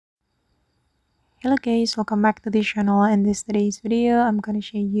Hello guys, welcome back to this channel. In today's video, I'm going to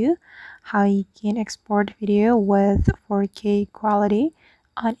show you how you can export video with 4K quality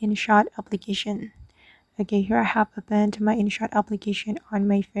on InShot application. Okay, here I have opened my InShot application on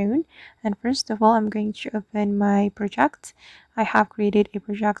my phone, and first of all, I'm going to open my project. I have created a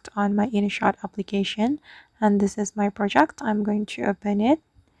project on my InShot application, and this is my project. I'm going to open it.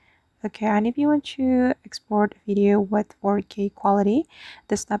 Okay, and if you want to export video with 4K quality,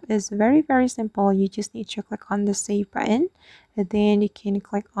 the step is very simple. You just need to click on the save button, and then you can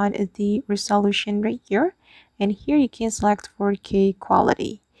click on the resolution right here, and here you can select 4K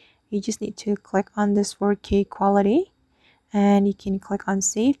quality. You just need to click on this 4K quality, and you can click on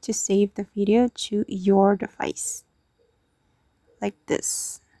save to save the video to your device like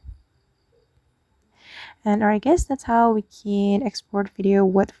this. And I guess that's how we can export video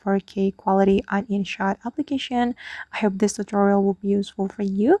with 4K quality on InShot application. I hope this tutorial will be useful for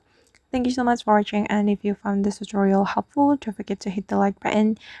you. Thank you so much for watching, and if you found this tutorial helpful, don't forget to hit the like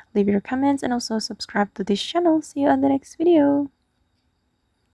button, leave your comments, and also subscribe to this channel. See you on the next video.